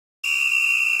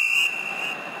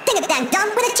Ding a dang dong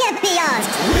with the champions.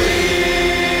 We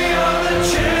are the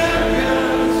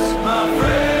champions, my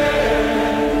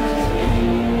friends,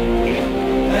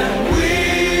 and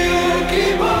we'll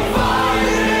keep on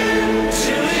fighting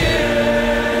till the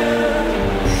end.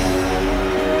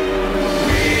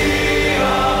 We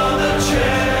are the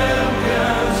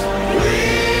champions, we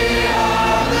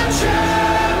are the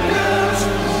champions.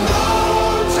 No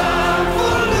time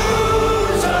for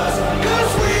losers,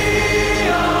 'cause we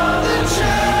are the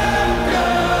champions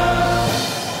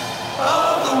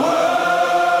of the world.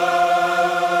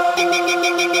 Ding a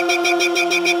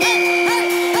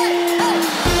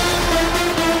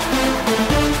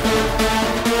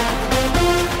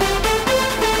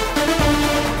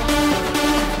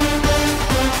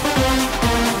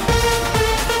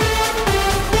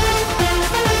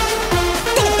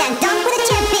dang dong with the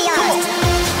champions.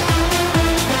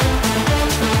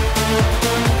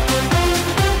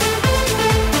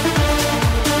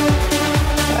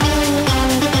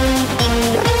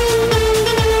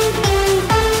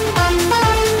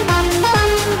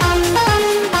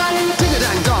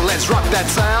 Ding-a-dang-dong, let's rock that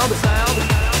sound.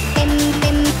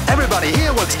 Everybody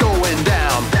hear what's going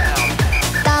down.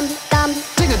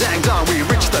 Ding-a-dang-dong, we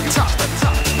reach the top.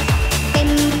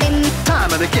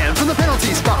 Time and again from the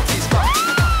penalty spot.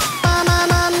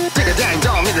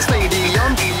 Ding-a-dang-dong in the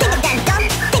stadium. Ding a dang dong,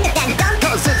 ding a dang dong.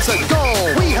 'Cause it's a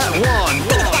goal, we have won.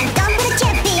 Ding a dang dong with the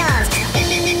champions.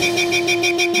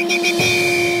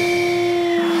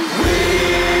 We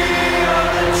are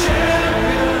the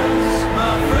champions,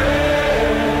 my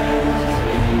friends,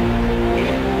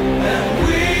 and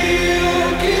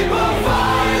we'll keep on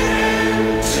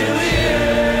fighting till the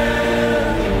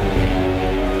end.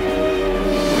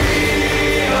 We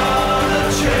are the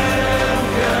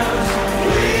champions,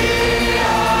 we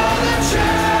are the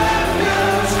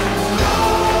champions. No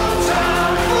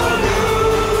time for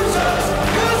losers,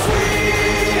 'cause we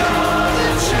are the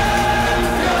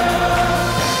champions.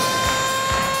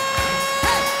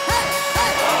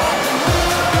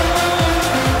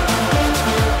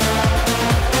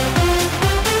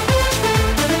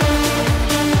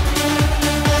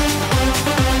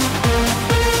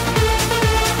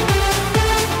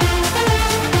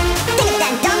 Ding a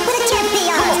dang dong with the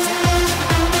champions.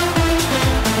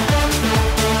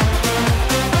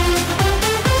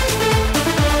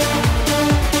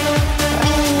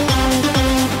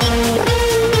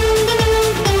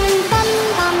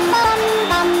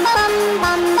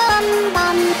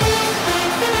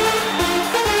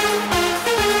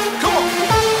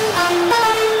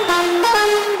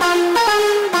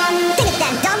 Ding a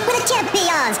dang dong with the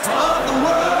champions. Of the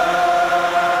world.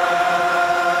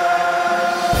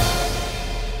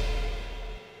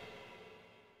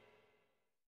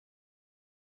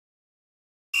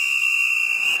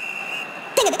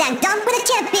 Ding a dang dong with the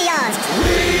champions.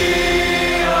 We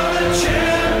are the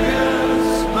champions,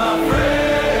 my friends,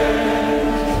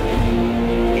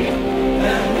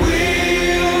 and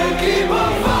we'll keep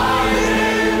on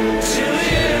fighting till the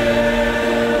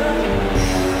end.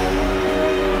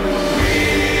 We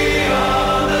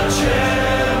are the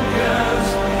champions,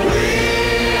 we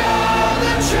are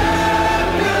the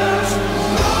champions.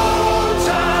 No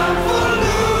time for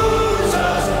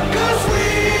losers, 'cause we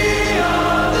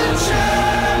are the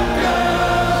champions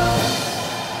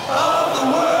of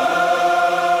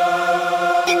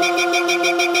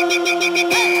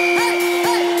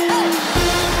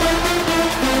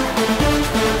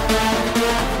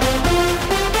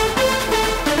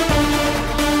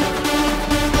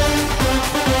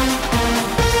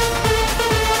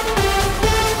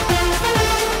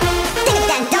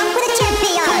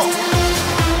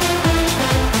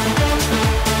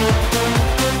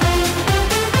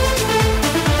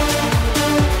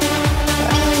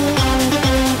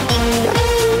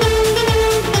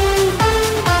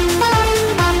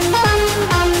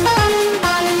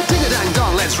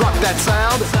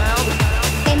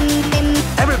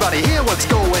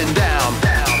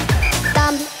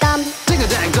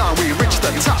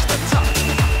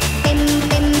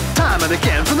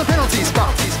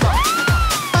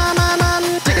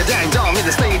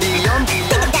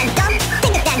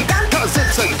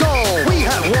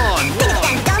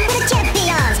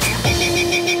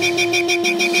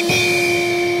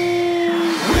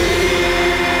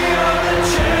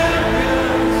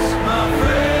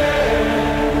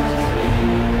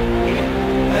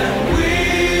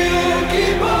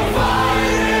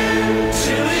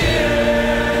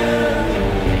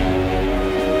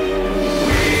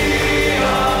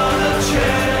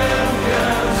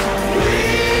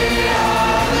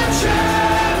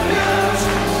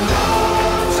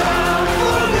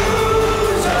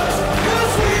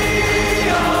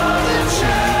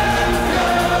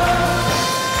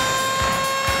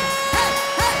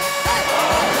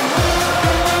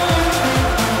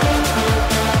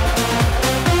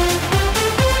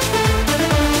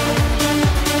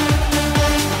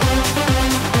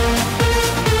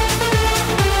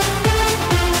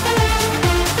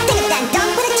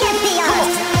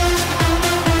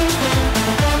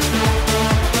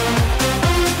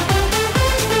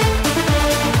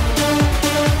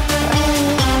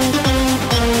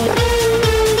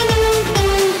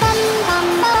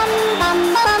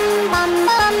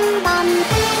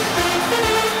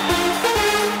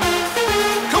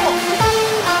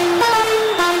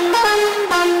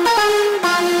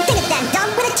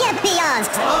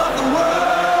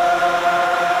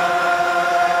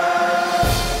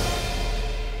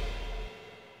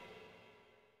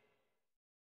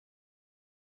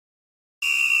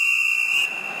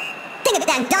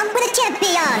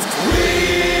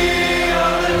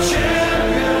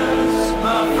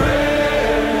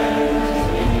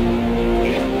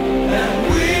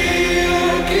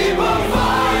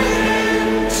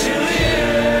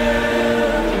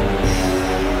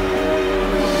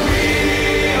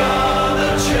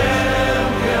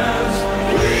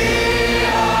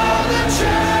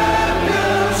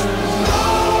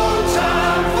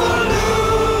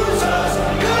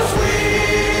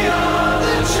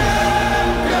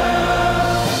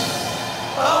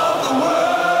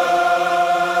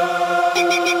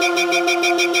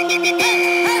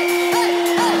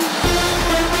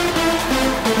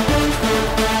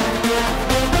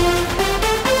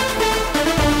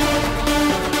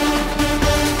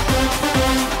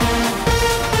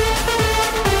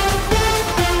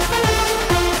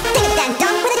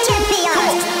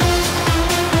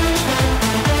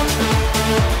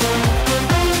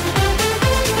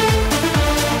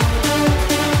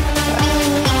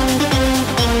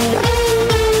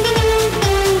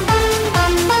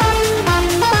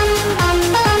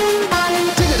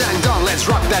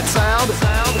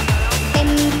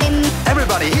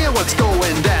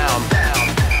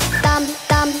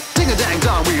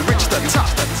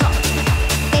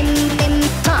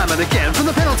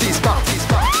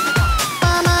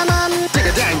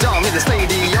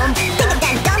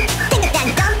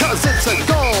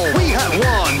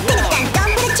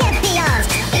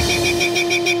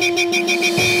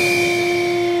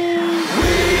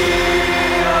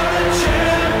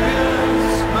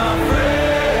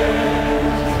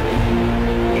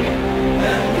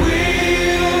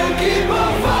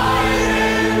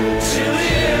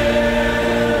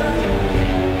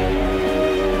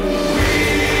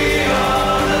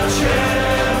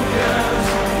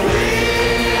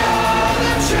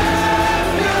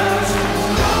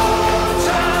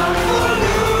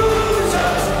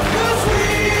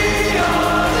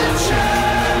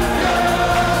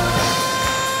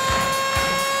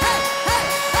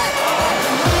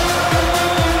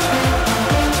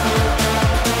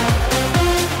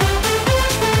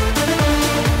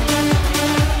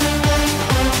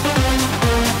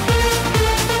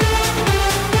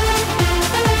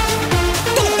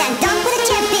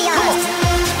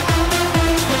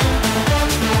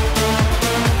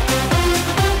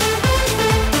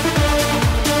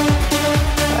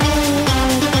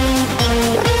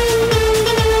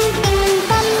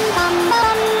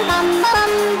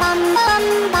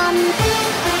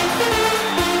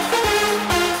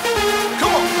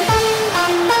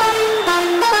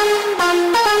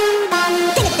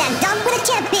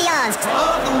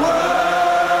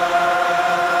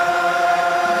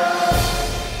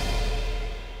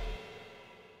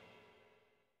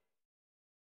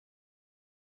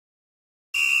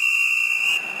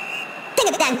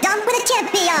Sing it down, dunk with the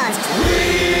champions.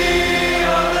 We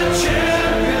are the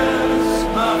champions,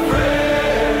 my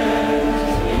friends,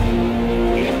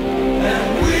 and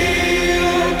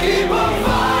we'll keep on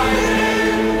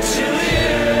fighting till the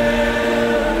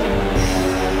end.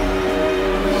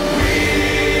 We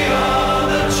are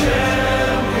the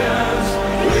champions.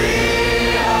 We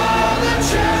are the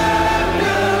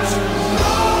champions.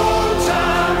 No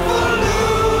time for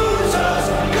losers,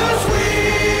 'cause we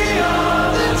are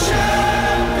the champions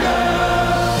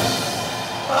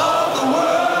of the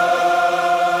world.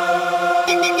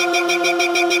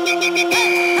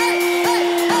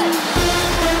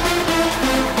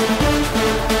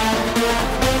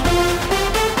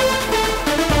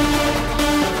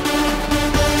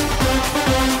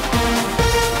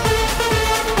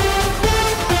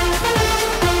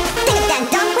 Sing it down,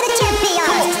 dunk with the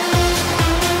champions.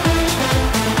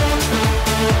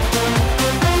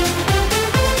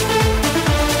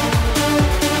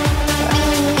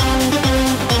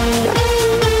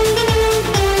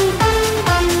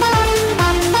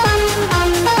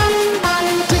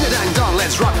 Ding-a-dang-dong,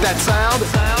 let's rock that sound.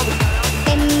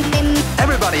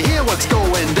 Everybody hear what's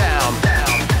going down.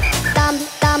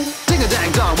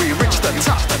 Ding-a-dang-dong, we reach the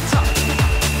top.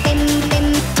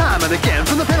 Time and again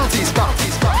from the penalty spot.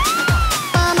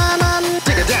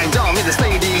 Ding-a-dang-dong in the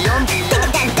stadium. Sing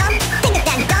it down, dunk, sing it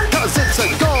down, dunk. 'Cause it's a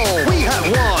goal, we have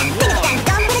won. Sing it down,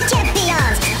 dunk with the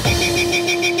champions.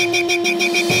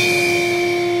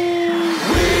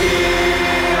 We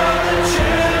are the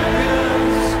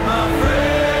champions, my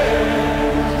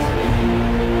friends,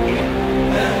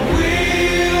 and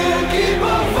we'll keep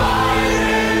on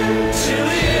fighting till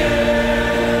the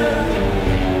end.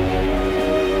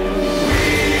 We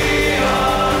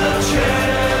are the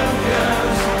champions.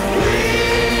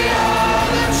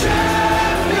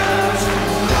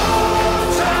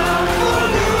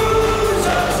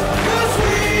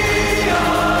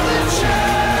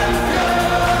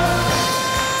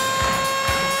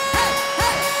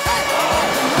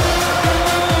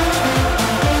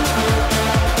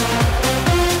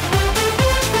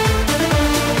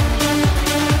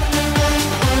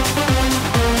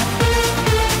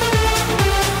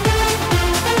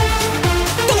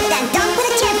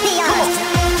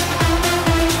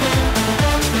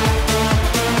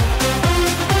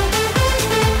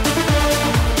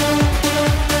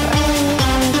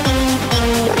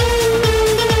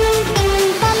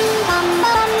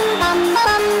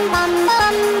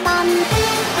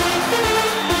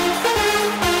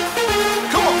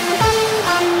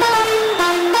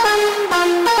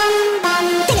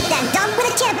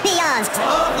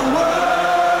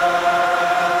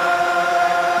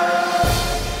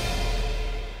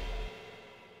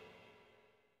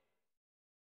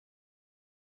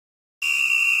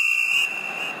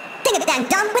 dang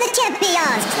dong with the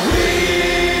champions.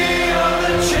 We are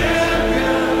the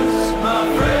champions, my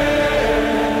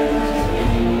friends,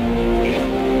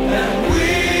 and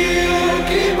we'll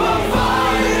keep on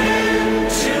fighting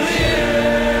till the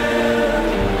end.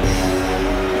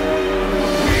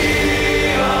 We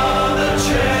are the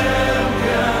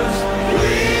champions.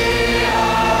 We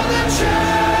are the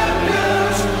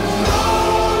champions. No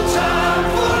time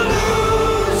for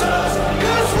losers,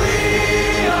 'cause we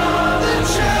are the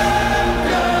champions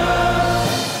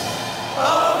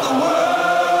of the world.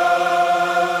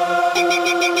 Ding a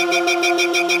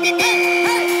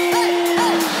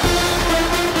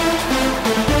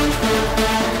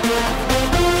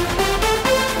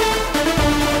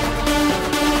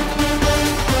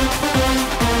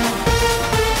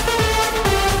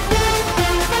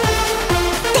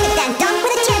dang dong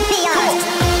with the champions.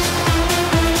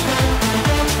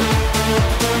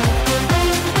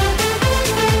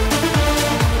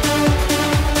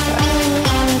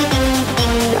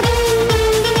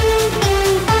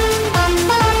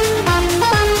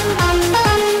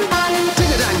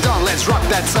 Ding-a-dang-dong, let's rock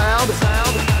that sound.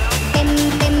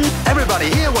 Everybody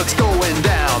hear what's going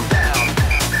down.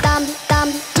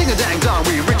 Ding-a-dang-dong,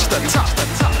 we reach the top.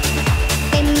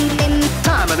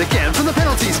 Time and again from the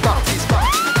penalty spot.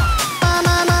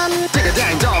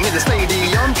 Ding-a-dang-dong in the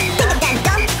stadium. Ding a dang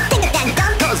dong, ding a dang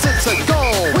dong. 'Cause it's a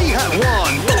goal, we have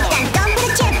won. Ding a dang dong with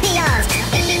the champions.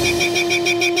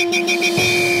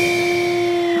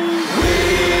 We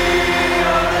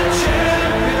are the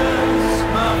champions,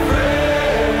 my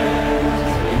friends,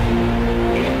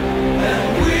 and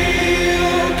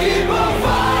we'll keep on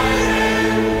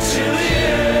fighting till the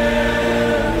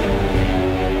end.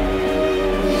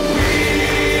 We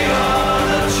are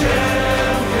the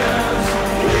champions.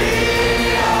 We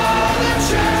are the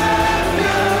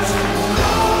champions.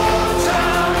 No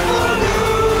time for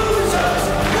losers,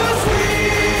 'cause we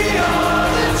are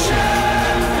the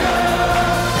champions.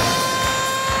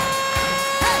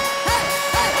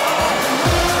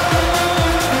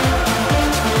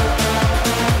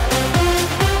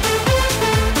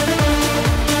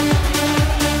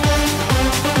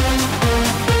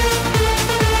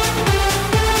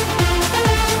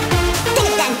 Ding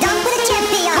a dang dong with the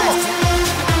champions.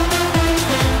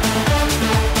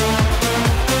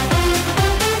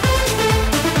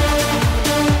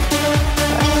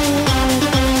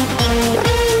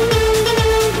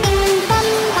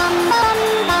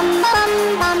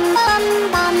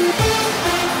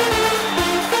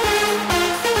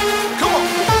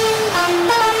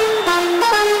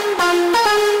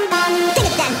 Ding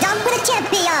a dang dong with the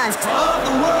champions. Of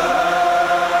the world.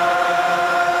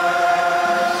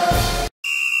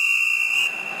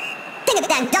 Ding a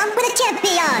dang dong with the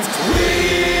champions. We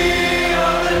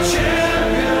are the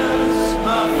champions,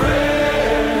 my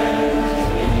friends,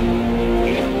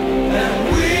 and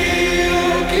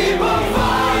we'll keep on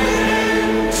fighting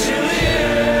till the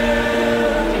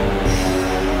end.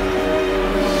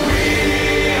 We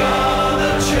are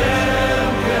the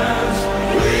champions.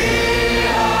 We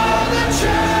are the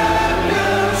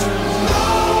champions. No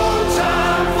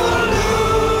time for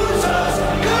losers,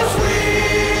 'cause we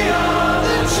are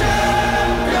the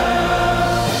champions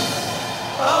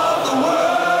of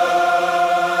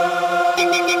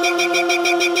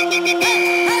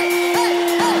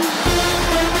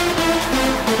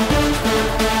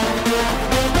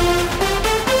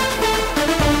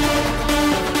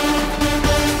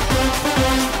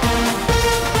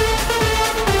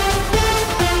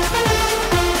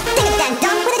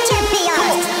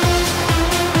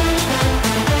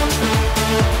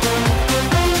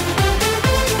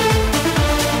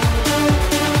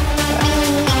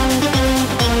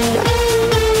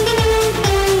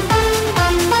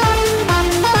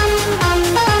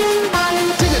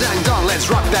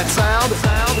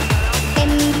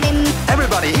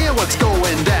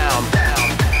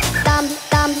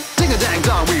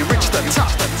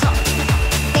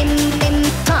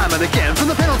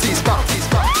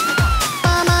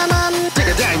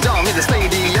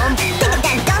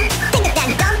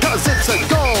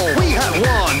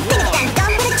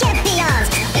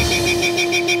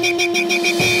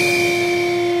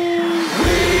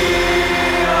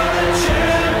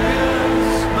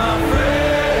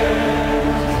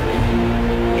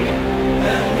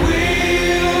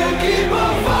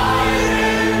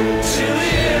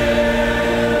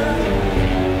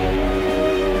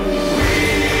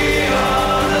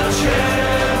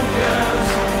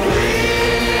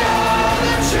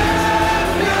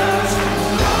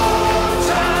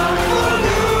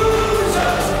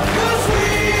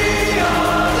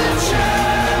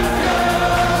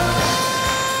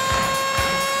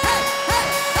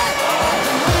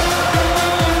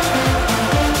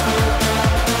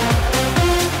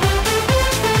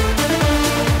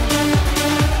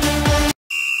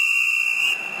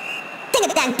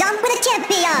dang dong with the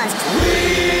champions. We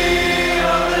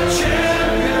are the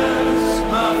champions,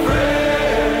 my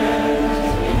friends,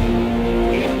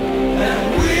 and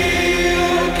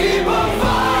we'll keep on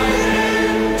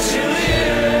fighting till the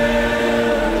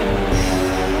end.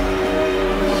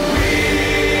 We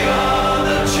are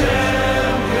the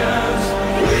champions.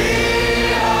 We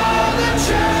are the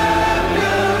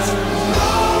champions.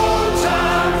 No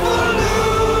time for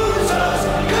losers,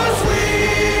 'cause we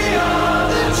are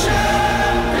the champions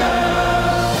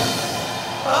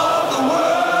of the world.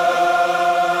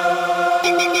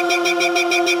 Ding a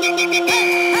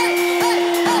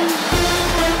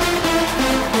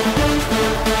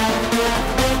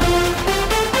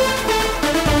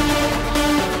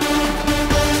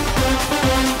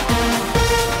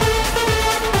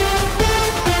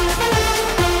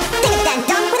dang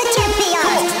dong with the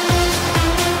champions.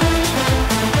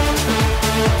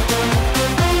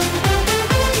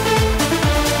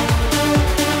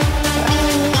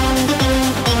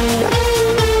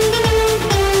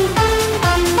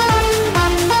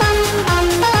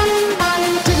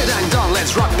 Ding-a-dang-dong,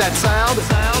 let's rock that sound.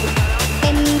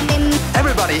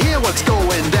 Everybody hear what's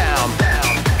going down.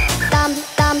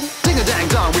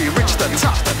 Ding-a-dang-dong, we reach the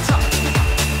top.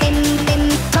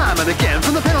 Time and again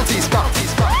from the penalty spot.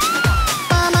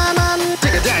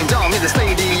 Ding-a-dang-dong in the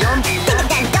stadium. Ding a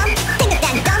dang dong, ding a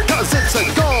dang dong. 'Cause it's a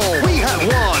goal, we have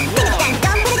won. Ding a dang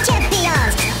dong with the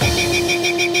champions.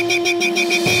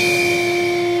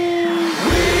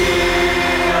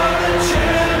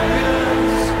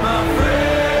 Champions, my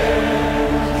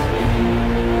friends,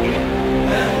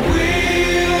 and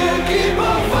we'll keep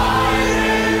on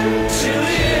fighting till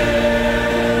the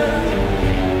end.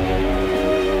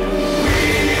 We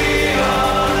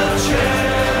are the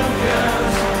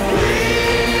champions. We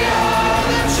are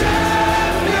the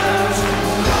champions.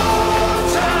 No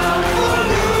time for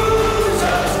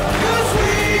losers, 'cause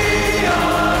we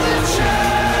are the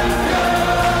champions.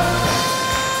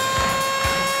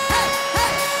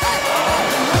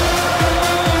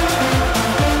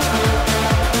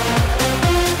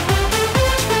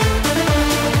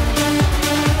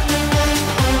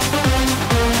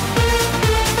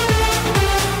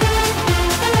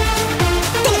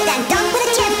 Ding a dang dong with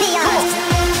the champions.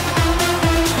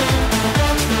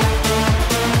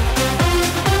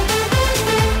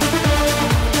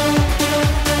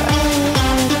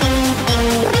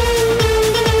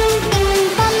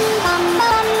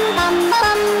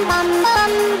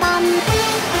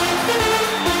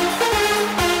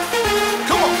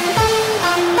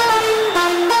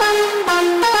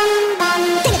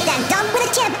 Ding a dang dong with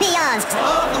the champions.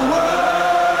 Of the world.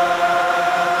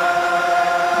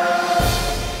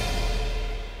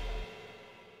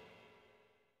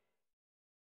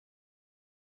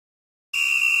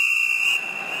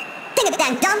 Ding a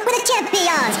dang dong with the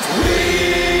champions. We